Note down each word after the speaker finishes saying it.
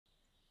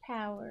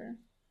power.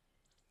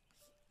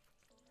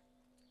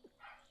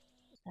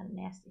 It's kind of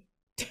nasty.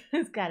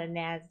 It's kind of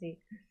nasty.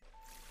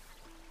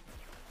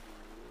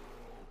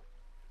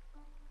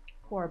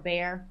 Poor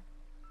bear.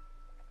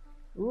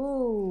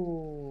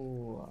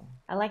 Ooh.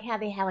 I like how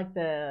they have like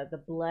the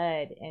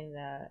blood in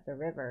the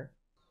river.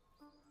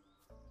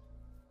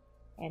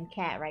 And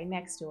cat right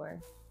next to her.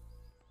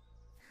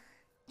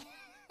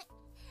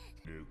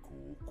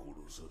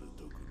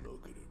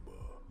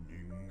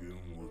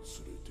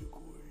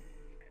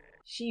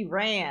 She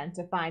ran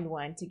to find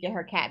one to get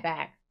her cat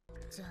back.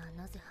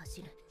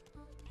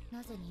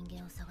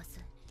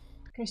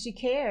 Because she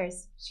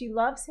cares. She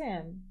loves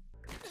him.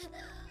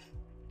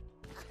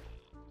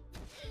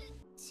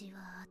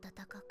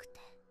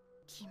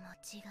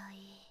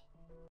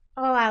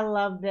 Oh, I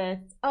love this.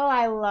 Oh,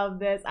 I love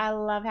this. I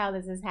love how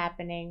this is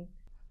happening.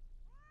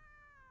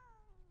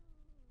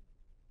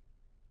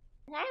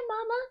 Hi,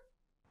 Mama.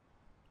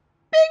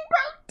 Big bro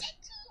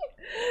Denji.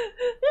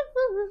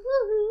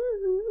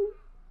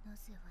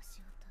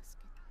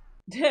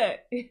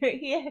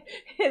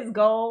 His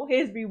goal,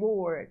 his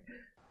reward.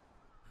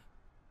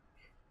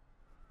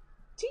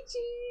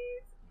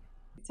 Chi-chi's.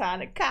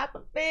 Time to cop a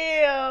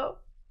bill.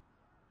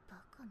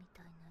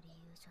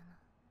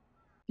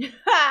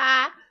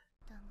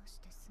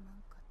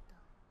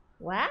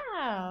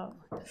 Wow.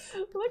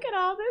 Look at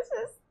all this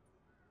is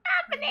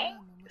happening.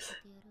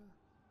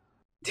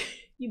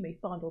 You may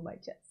fondle my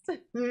chest. This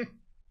man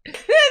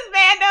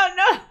don't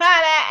know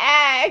how to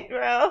act,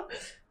 bro.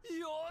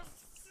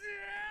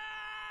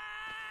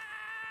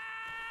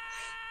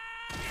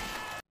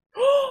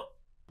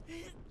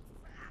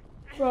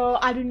 Bro,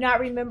 I do not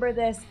remember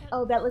this.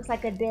 Oh, that looks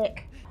like a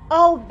dick.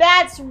 Oh,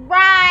 that's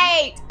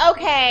right.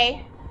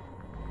 Okay.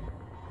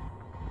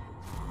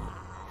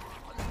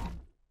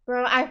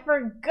 Bro, I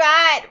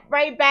forgot.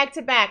 Right back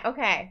to back.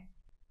 Okay.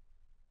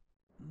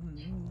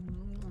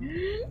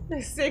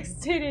 The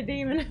six-titted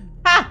demon.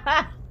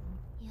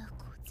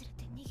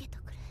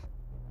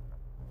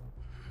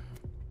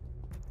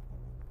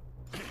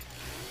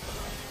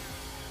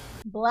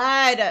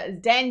 Blood.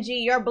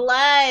 Denji, your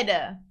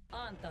blood.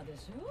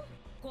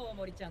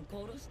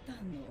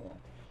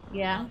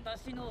 Yeah.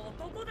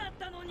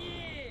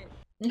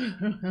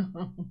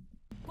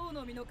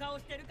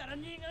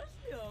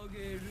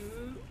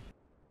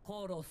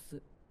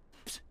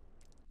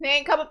 He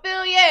ain't come a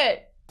fill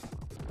yet.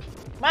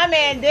 My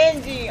man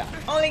Denji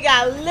only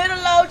got a little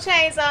low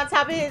chains on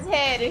top of his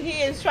head and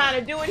he is trying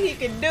to do what he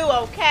can do,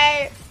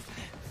 okay?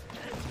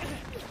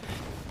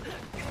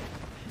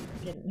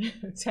 Getting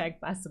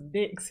attacked by some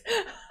dicks.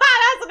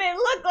 That's what it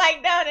looked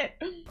like, don't it?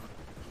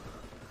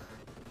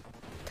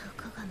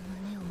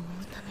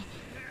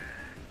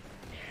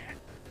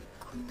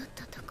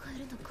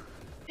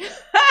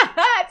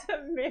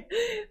 To me,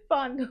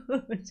 fondle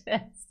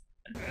chest.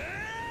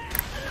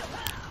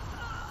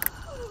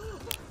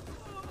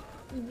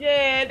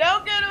 Yeah,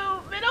 don't get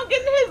him. Don't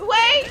get in his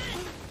way.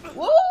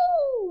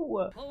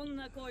 Woo!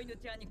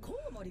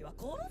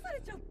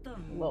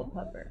 Little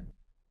pupper.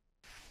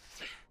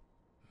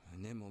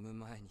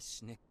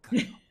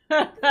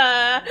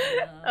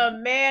 A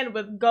man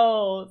with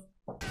goals.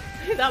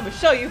 I'm gonna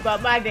show you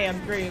about my damn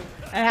dream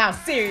and how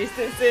serious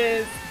this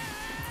is.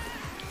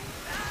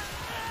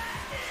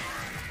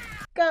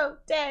 Go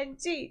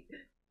Denji!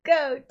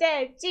 Go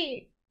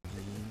Denji!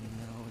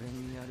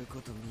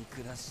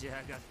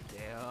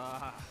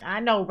 I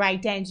know,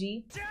 right,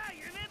 Denji?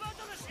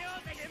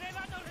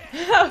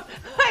 A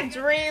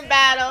dream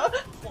battle!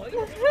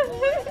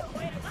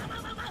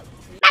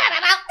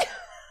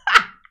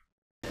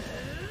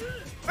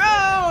 Bro,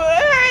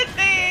 her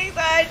things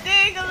are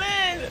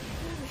dingling!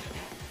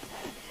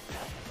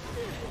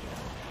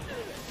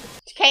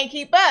 She can't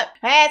keep up.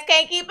 Her ass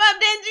can't keep up,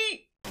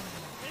 Denji!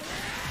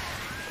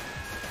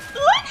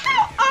 Look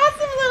how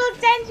awesome little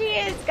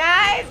Denji is,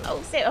 guys!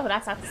 Oh, shit. Oh,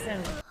 that's not the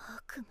soon.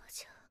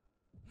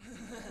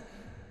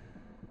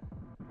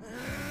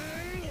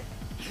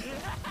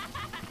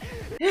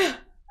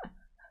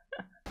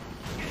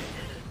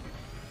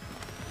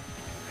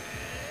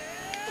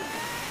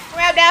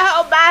 Grab that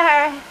hoe by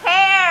her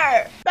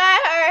hair! By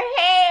her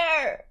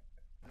hair!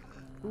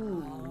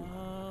 Ooh.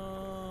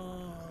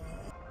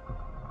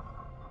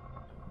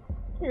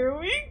 Here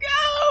we go!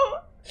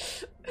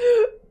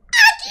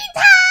 Aki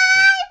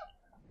time!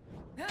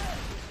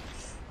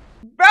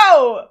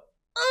 Bro!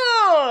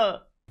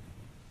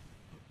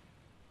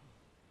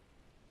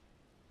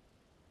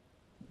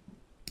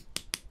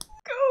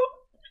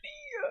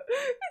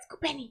 Let's go,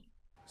 Penny!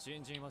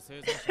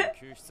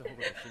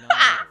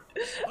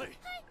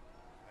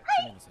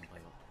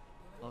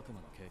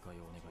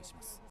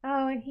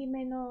 Oh, and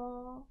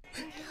Himeno.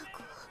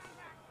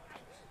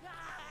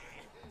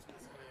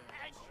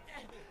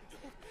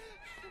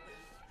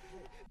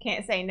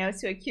 Can't say no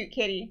to a cute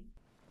kitty.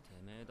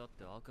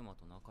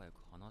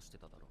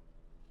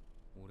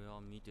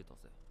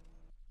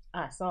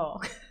 I saw.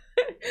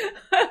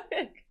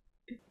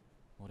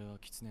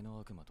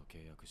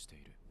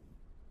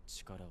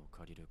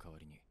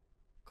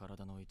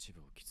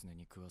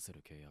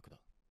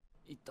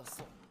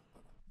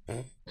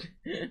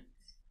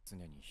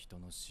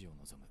 死を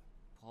望む。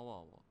パワー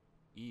は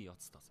いいや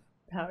つだぜ。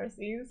Power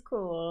seems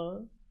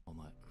cool. お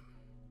前、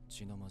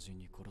血の魔人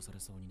に殺され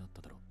そうになっ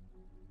ただろ。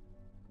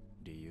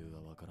理由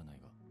はわからない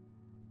が、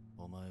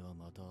お前は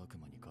また悪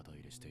魔に肩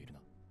入れしている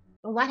な。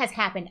What has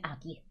happened,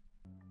 Aki?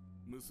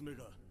 娘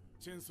が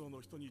チェンソー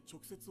の人に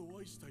直接お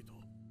会いしたいと。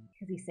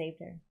Because he saved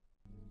her.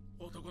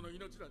 男の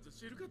命なんて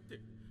知るかって。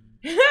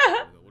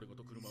俺ご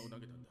と車を投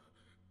げたんだ。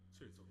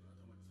チェンソーが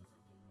頭に刺さっ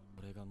て。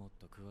俺がもっ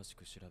と詳し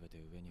く調べ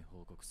て上に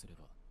報告すれ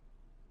ば、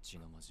血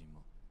の魔人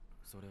も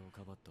それを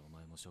かばったお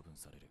前も処分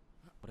される。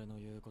俺の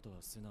言うこと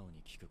は素直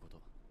に聞くこ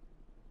と。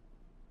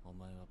お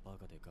前はバ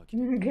カでガキ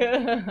で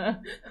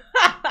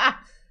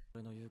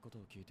俺の言うこと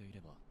を聞いてい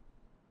れば、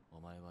お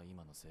前は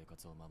今の生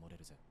活を守れ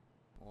るぜ。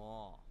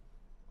お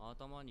お、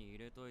頭に入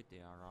れといて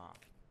やら。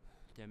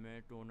てめ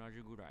えと同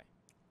じぐらい。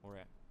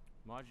俺、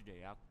マジで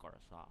やっから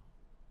さ。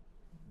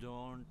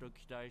どーんと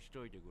期待し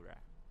といてくれ。あ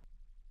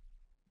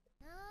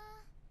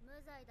あ、無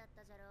罪だっ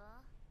たじゃろ。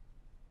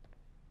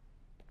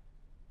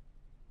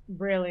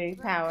Really,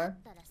 Power. だ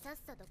ったらさっ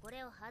さとこ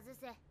れを外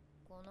せ。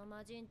この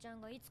魔人ちゃん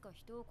がいつか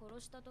人を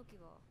殺したとき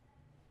は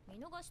見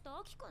逃した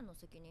アキ君の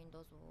責任だ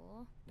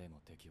ぞ。で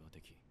も敵は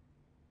敵。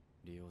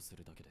利用す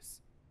るだけで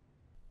す。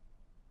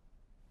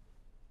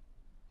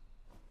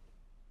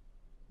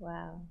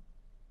Wow.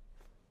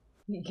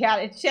 You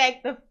gotta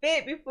check the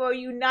fit before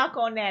you knock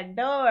on that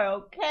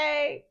door,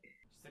 okay?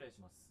 失礼し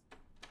ます。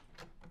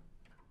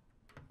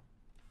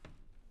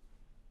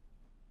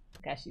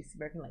God, she's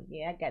smirking like,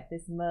 yeah, I got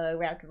this mug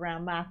wrapped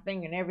around my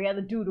finger and every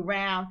other dude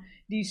around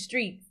these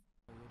streets.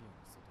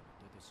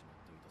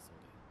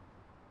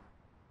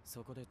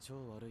 そこで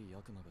超悪い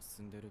悪魔が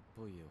住んでるっ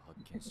ぽい家を発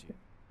見し、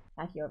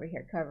Aki over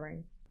here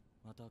covering.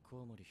 また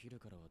コウモリヒル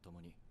からは共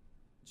に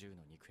銃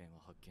の肉片は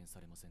発見さ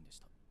れませんで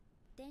した。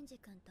デンジ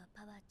君と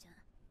パワーちゃん、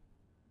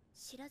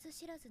知らず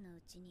知らずの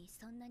うちに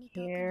そんなに遠く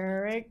まで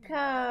Here 行っ it ちゃっ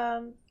た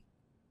んだ。 comes.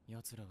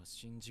 奴らは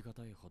信じが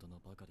たいほどの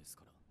バカです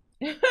から。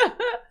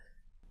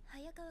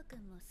早川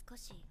君も少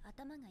し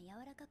頭が柔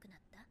らかくなっ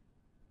た。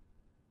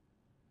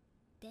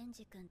デン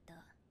ジ君と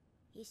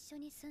一緒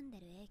に住んで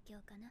る影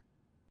響かな。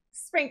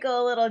Sprinkle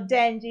a little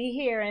Denji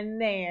here and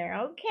there,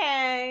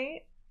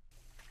 okay?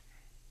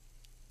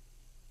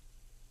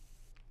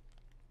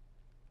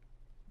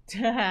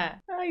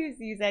 I used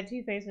to use that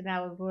toothpaste when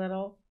I was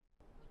little.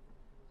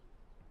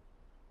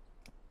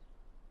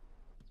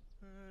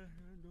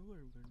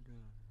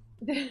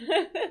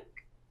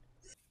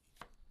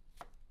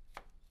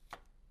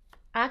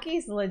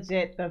 Aki's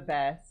legit the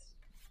best.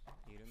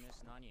 昼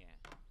飯何？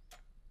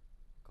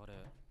カレ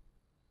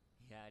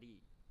ー。や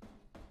り。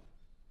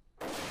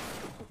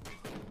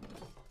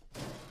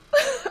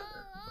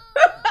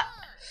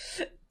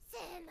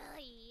狭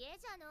い家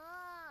じゃの。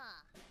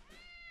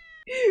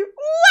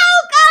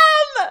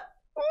 Welcome!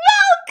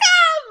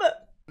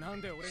 Welcome! な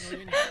んで俺の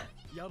家に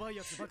やばい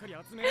やつばかり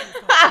集めるんで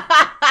すか？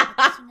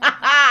私が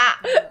早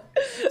川君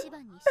を一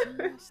番に信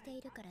用して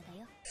いるからだ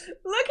よ。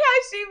 Look how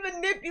she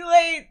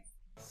manipulates.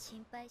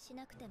 心配し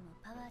なくても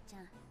パワーちゃ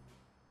ん、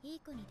いい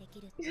子にでき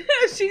るって。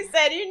 She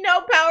said, you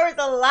know Power's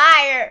a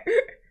liar.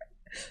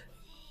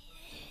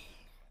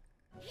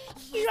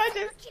 She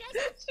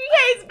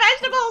hates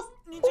vegetables.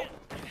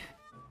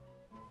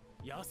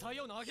 野菜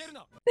を投げる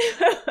な。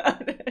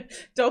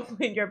Don't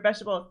fling your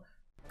vegetables.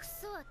 ク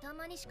ソはた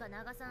まにしか流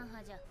さん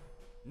はじゃ。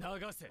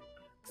流せ。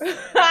風呂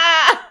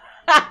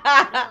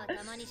は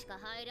たまにしか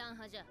入らん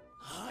はじゃ。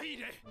入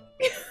れ。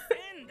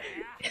変だよ。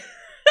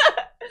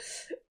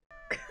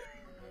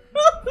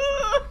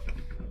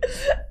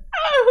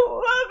I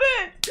love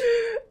it.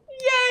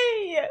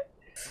 Yay.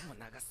 もう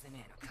流せ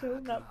ねえのか。 Do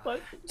not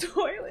flush the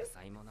toilet. 野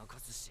菜も残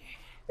すし。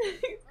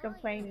 He's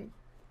complaining.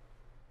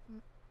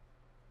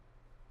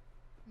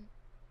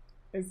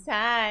 It's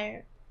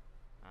time.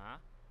 あ？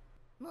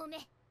もめ。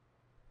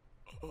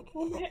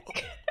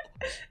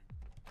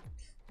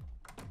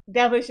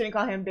 Definitely shouldn't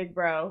call him Big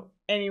Bro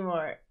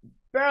anymore.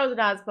 Bros are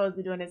not supposed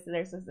to be doing this to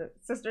their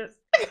sisters.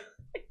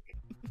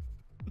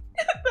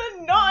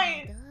 The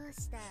noise. どう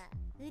した？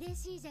嬉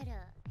しいじゃろ。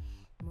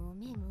も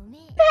めもめ。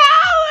 Power!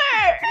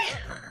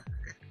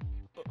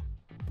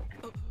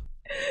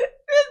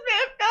 This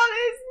man fell on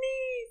his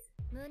knees.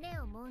 胸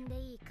を揉んで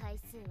いい回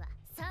数は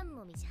3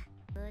もみじゃ。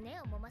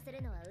胸を揉ませ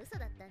るのは嘘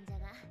だったんじゃ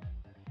が、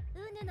う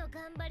ぬの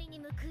頑張りに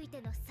報い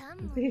ての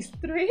3もみ。 These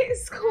 3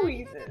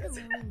 squeezes.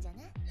 揉むんじゃ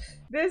な。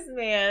 This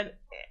man.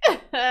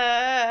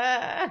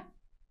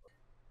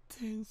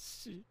 天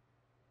使。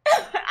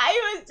 I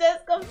was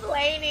just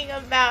complaining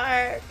about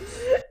her.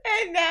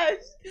 And now no,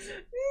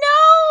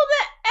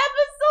 the